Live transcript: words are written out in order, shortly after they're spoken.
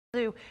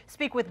To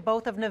speak with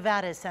both of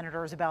Nevada's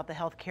senators about the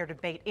health care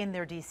debate in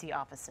their D.C.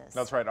 offices.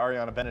 That's right.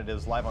 Ariana Bennett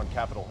is live on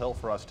Capitol Hill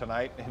for us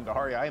tonight. And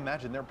Ari, I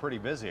imagine they're pretty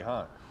busy,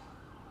 huh?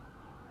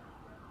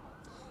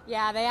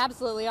 Yeah, they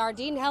absolutely are.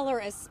 Dean Heller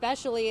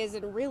especially is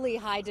in really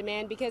high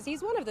demand because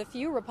he's one of the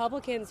few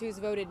Republicans who's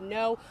voted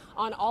no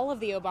on all of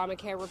the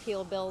Obamacare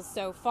repeal bills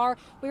so far.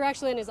 We were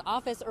actually in his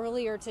office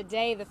earlier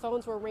today. The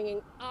phones were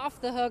ringing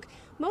off the hook,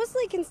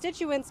 mostly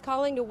constituents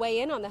calling to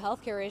weigh in on the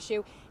health care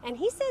issue, and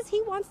he says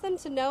he wants them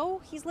to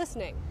know he's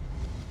listening.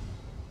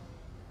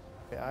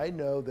 I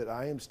know that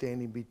I am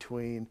standing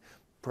between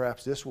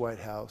perhaps this White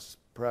House,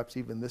 perhaps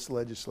even this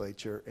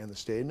legislature and the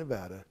state of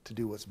Nevada to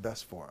do what's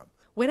best for them.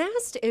 When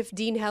asked if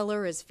Dean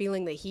Heller is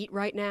feeling the heat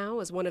right now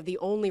as one of the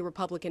only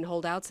Republican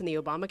holdouts in the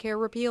Obamacare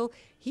repeal,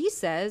 he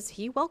says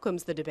he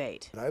welcomes the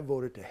debate. I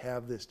voted to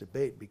have this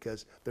debate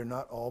because they're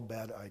not all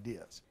bad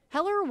ideas.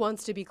 Heller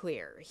wants to be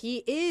clear.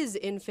 He is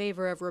in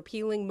favor of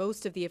repealing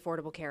most of the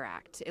Affordable Care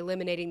Act,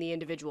 eliminating the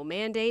individual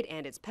mandate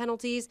and its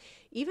penalties,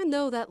 even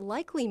though that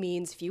likely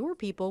means fewer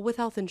people with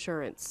health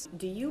insurance.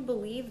 Do you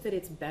believe that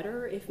it's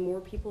better if more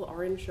people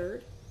are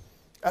insured?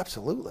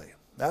 Absolutely.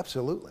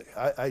 Absolutely.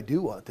 I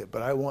do want that,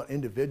 but I want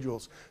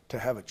individuals to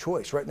have a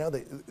choice. Right now,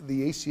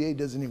 the ACA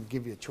doesn't even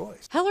give you a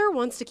choice. Heller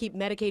wants to keep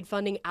Medicaid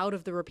funding out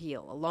of the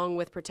repeal, along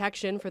with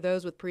protection for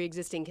those with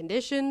pre-existing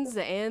conditions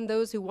and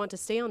those who want to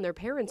stay on their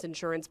parents'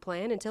 insurance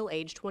plan until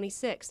age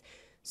 26.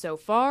 So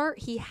far,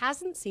 he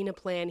hasn't seen a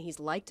plan he's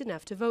liked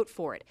enough to vote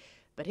for it,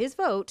 but his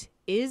vote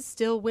is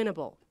still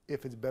winnable.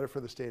 If it's better for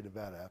the state of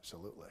Nevada,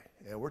 absolutely.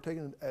 And we're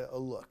taking a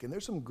look, and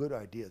there's some good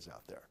ideas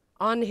out there.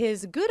 On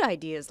his good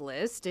ideas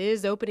list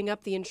is opening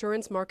up the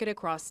insurance market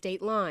across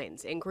state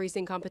lines,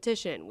 increasing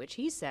competition, which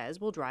he says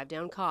will drive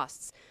down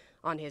costs.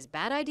 On his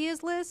bad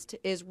ideas list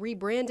is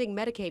rebranding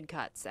Medicaid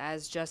cuts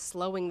as just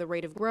slowing the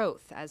rate of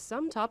growth, as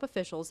some top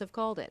officials have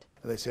called it.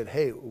 They said,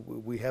 hey,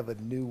 we have a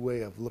new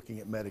way of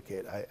looking at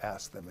Medicaid. I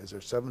asked them, is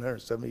there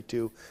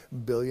 $772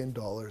 billion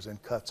in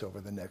cuts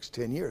over the next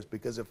 10 years?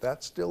 Because if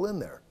that's still in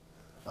there,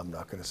 I'm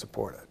not going to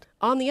support it.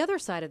 On the other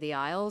side of the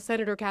aisle,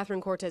 Senator Catherine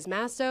Cortez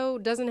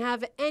Masto doesn't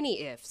have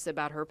any ifs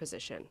about her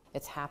position.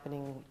 It's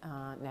happening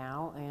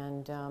now,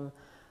 and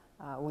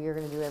we are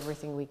going to do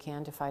everything we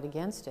can to fight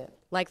against it.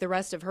 Like the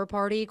rest of her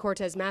party,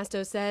 Cortez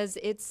Masto says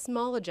it's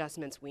small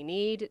adjustments we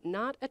need,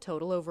 not a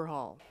total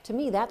overhaul. To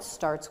me, that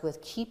starts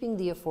with keeping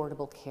the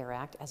Affordable Care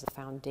Act as a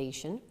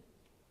foundation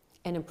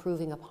and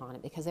improving upon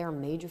it, because there are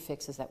major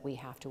fixes that we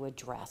have to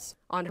address.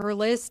 On her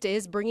list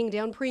is bringing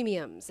down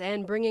premiums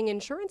and bringing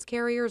insurance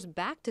carriers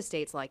back to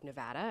states like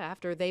Nevada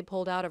after they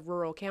pulled out of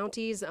rural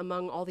counties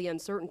among all the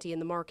uncertainty in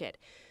the market.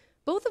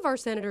 Both of our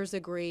senators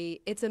agree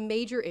it's a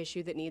major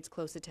issue that needs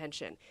close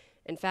attention.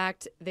 In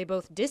fact, they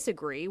both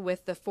disagree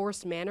with the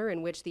forced manner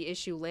in which the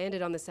issue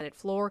landed on the Senate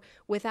floor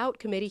without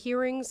committee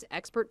hearings,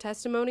 expert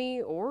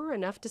testimony, or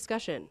enough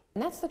discussion.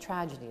 And that's the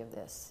tragedy of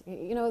this.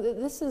 You know,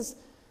 this is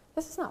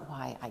not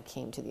why I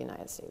came to the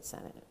United States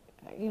Senate.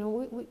 You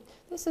know,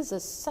 this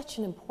is such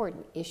an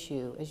important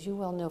issue, as you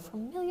well know, for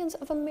millions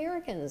of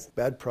Americans.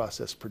 Bad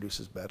process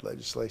produces bad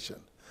legislation.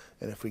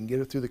 And if we can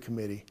get it through the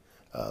committee,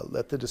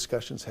 let the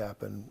discussions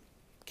happen,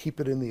 keep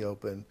it in the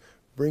open,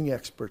 bring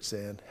experts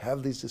in,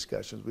 have these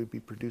discussions, we'd be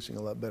producing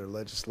a lot better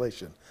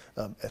legislation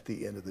at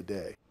the end of the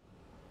day.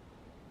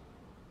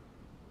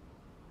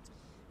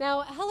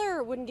 Now,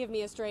 Heller wouldn't give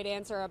me a straight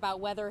answer about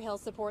whether he'll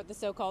support the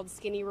so-called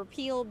skinny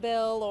repeal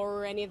bill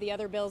or any of the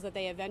other bills that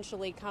they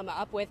eventually come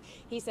up with.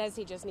 He says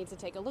he just needs to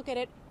take a look at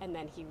it, and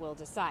then he will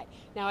decide.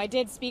 Now, I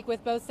did speak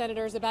with both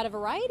senators about a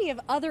variety of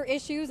other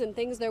issues and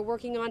things they're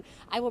working on.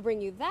 I will bring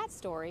you that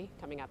story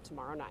coming up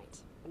tomorrow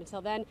night. And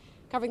until then,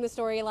 covering the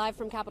story live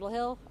from Capitol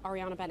Hill,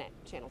 Ariana Bennett,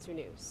 Channel 2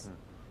 News.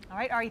 All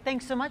right, Ari,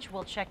 thanks so much.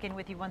 We'll check in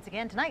with you once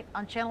again tonight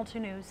on Channel 2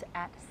 News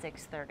at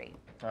 6:30.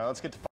 All right, let's get to